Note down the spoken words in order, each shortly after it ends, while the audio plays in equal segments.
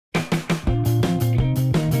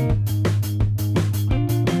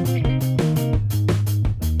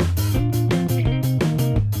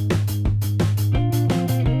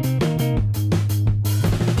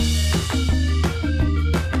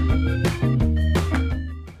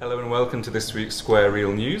welcome to this week's Square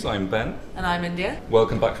Reel News. I'm Ben. And I'm India.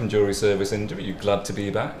 Welcome back from jury service, India. Are you glad to be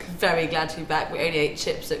back? Very glad to be back. We only ate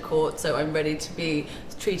chips at court, so I'm ready to be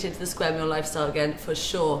treated to the square meal lifestyle again for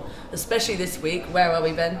sure. Especially this week. Where are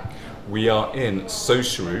we, Ben? We are in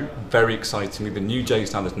Socheru, very excitingly, the new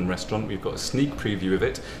Jason Atherton restaurant. We've got a sneak preview of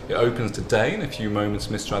it. It opens today. In a few moments,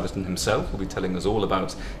 Mr. Atherton himself will be telling us all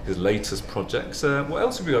about his latest projects. What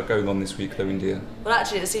else have we got going on this week, though, India? Well,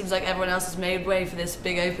 actually, it seems like everyone else has made way for this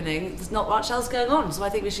big opening. There's not much else going on, so I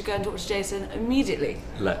think we should go and talk to Jason immediately.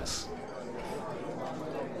 Let's.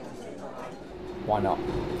 Why not?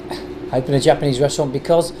 I opened a Japanese restaurant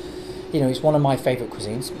because, you know, it's one of my favourite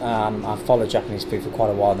cuisines. I've followed Japanese food for quite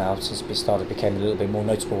a while now, since it became a little bit more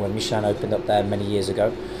notable when Michelin opened up there many years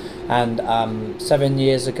ago. And 7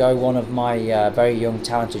 years ago, one of my very young,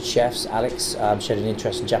 talented chefs, Alex, showed an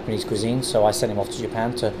interest in Japanese cuisine, so I sent him off to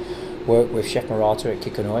Japan to work with Chef Murata at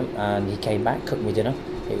Kikonoi, and he came back, cooked me dinner.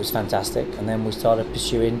 It was fantastic, and then we started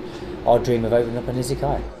pursuing our dream of opening up an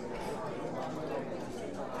izakaya.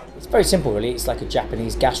 It's very simple, really. It's like a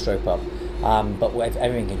Japanese gastropub, but with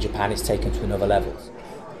everything in Japan, it's taken to another level.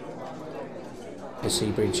 The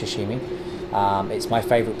sea bream sashimi. It's my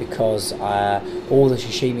favourite because all the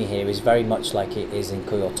sashimi here is very much like it is in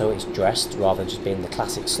Kyoto. It's dressed rather than just being the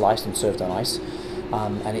classic sliced and served on ice.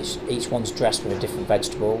 And each one's dressed with a different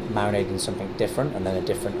vegetable, marinated in something different, and then a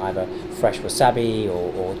different either fresh wasabi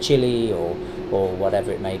or chili or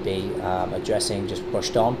whatever it may be, a dressing just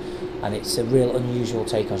brushed on. And it's a real unusual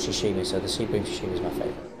take on sashimi, so the sea bream sashimi is my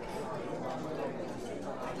favourite.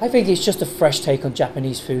 I think it's just a fresh take on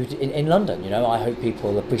Japanese food in London. You know, I hope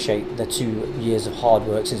people appreciate the 2 years of hard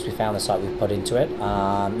work since we found the site we've put into it.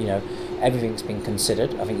 You know, everything's been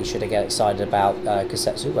considered. I think you should get excited about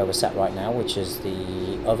Kasetsu, where we're sat right now, which is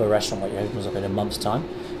the other restaurant which opens up in a month's time,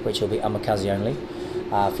 which will be omakase only.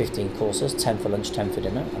 15 courses, 10 for lunch, 10 for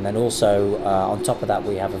dinner. And then also, on top of that,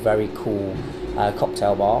 we have a very cool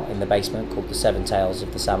cocktail bar in the basement called the Seven Tales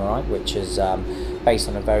of the Samurai, which is based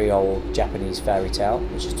on a very old Japanese fairy tale,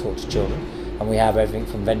 which is taught to children. And we have everything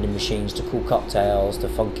from vending machines to cool cocktails to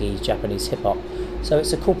funky Japanese hip-hop. So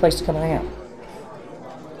it's a cool place to come and hang out.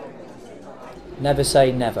 Never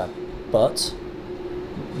say never, but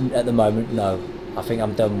at the moment, no. I think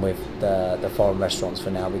I'm done with the foreign restaurants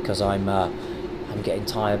for now, because I'm getting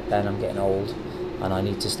tired, Ben, I'm getting old, and I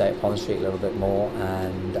need to stay at Pond Street a little bit more,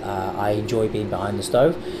 and I enjoy being behind the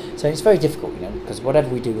stove. So it's very difficult, you know, because whatever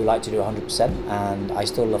we do, we like to do 100%, and I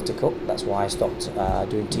still love to cook. That's why I stopped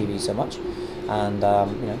doing TV so much, and,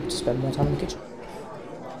 you know, to spend more time in the kitchen.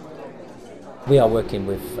 We are working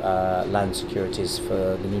with Land Securities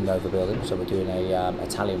for the new Nova building, so we're doing a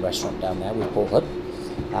Italian restaurant down there with Paul Hood.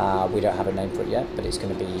 We don't have a name for it yet, but it's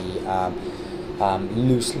going to be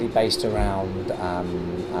loosely based around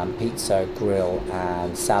pizza, grill,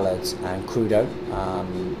 and salads and crudo,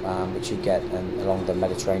 which you get along the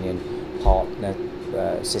Mediterranean part, you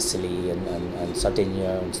know, Sicily and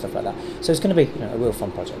Sardinia and stuff like that. So it's going to be, you know, a real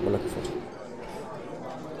fun project. We're looking forward to it.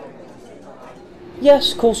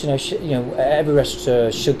 Yes, of course. You know, every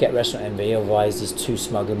restaurateur should get restaurant envy. Otherwise, he's too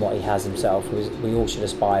smug in what he has himself. We all should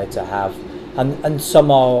aspire to have. And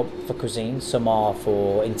some are for cuisine, some are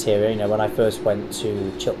for interior. You know, when I first went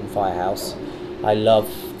to Chiltern Firehouse, I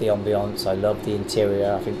loved the ambience, I loved the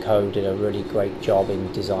interior. I think Co did a really great job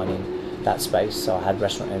in designing that space. So I had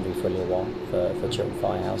restaurant envy for a little while for Chiltern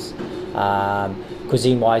Firehouse.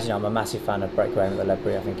 Cuisine-wise, you know, I'm a massive fan of Brett Graham at the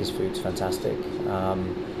Ledbury. I think his food's fantastic.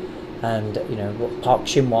 And you know, Park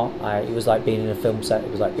Shinwa, it was like being in a film set. It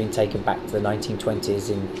was like being taken back to the 1920s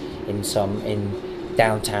in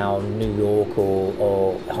downtown New York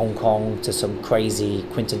or Hong Kong, to some crazy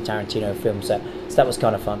Quentin Tarantino film set. So that was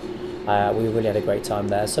kind of fun. We really had a great time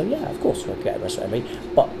there. So yeah, of course we'll get a restaurant envy,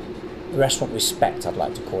 but restaurant respect, I'd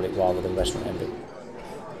like to call it, rather than restaurant envy.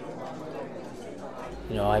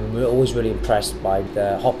 You know, I'm always really impressed by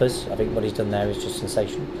the hoppers. I think what he's done there is just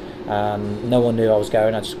sensational. No one knew I was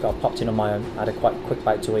going. I popped in on my own. I had a quite quick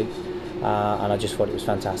bite to eat. And I just thought it was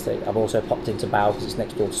fantastic. I've also popped into Bao because it's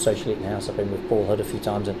next door to Social Eating House. I've been with Paul Hood a few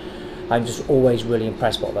times, and I'm just always really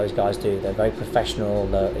impressed by what those guys do. They're very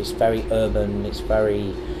professional. It's very urban.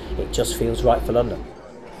 It just feels right for London.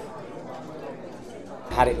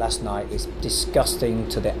 I had it last night. It's disgusting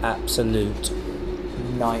to the absolute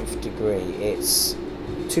 9th degree. It's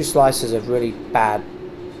 2 slices of really bad,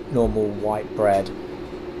 normal white bread,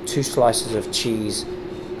 2 slices of cheese,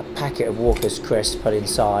 packet of Walker's crisps put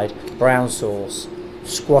inside, brown sauce,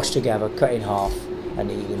 squashed together, cut in half,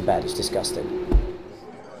 and eaten in bed. It's disgusting.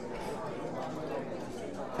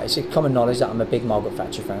 It's a common knowledge that I'm a big Margaret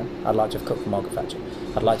Thatcher fan. I'd like to have cooked for Margaret Thatcher.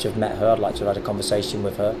 I'd like to have met her. I'd like to have had a conversation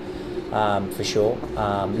with her. for sure.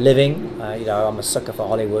 Living, you know, I'm a sucker for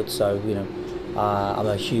Hollywood, so you know, I'm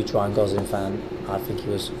a huge Ryan Gosling fan. I think he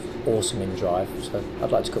was awesome in Drive, so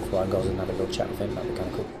I'd like to cook for Ryan Gosling and have a little chat with him. That'd be kind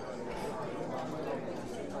of cool.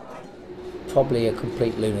 Probably a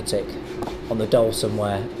complete lunatic on the dole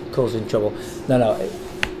somewhere, causing trouble. No,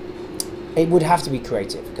 it would have to be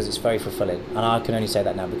creative because it's very fulfilling, and I can only say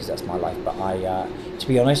that now because that's my life. But to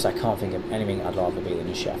be honest, I can't think of anything I'd rather be than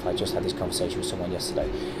a chef. I just had this conversation with someone yesterday.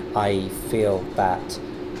 I feel that,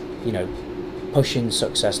 you know, pushing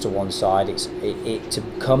success to one side, it to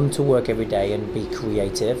come to work every day and be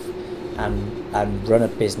creative, and run a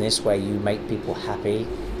business where you make people happy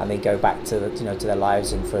and they go back to to their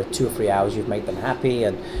lives, and for 2 or 3 hours you've made them happy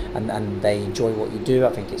and they enjoy what you do. I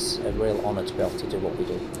think it's a real honour to be able to do what we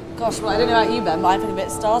do. Gosh, well, I don't know about you, Ben, but I've been a bit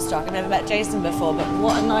starstruck. I've never met Jason before, but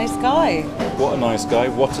what a nice guy. What a nice guy,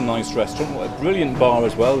 what a nice restaurant, what a brilliant bar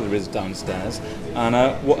as well there is downstairs, and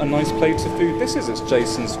what a nice plate of food this is. It's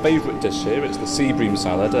Jason's favourite dish here, it's the sea bream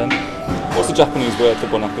salad. What's the Japanese word for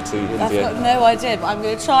bon appetit in I've India? got no idea, but I'm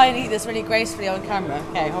going to try and eat this really gracefully on camera.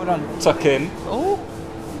 Okay, hold on. Tuck in. Oh.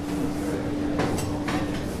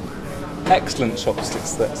 Excellent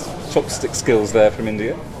chopstick skills there from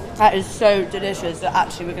India. That is so delicious that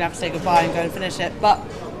actually we're going to have to say goodbye and go and finish it. But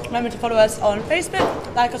remember to follow us on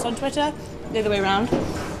Facebook, like us on Twitter, the other way around.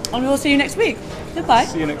 And we'll see you next week. Goodbye.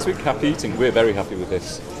 See you next week. Happy eating. We're very happy with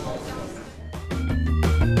this.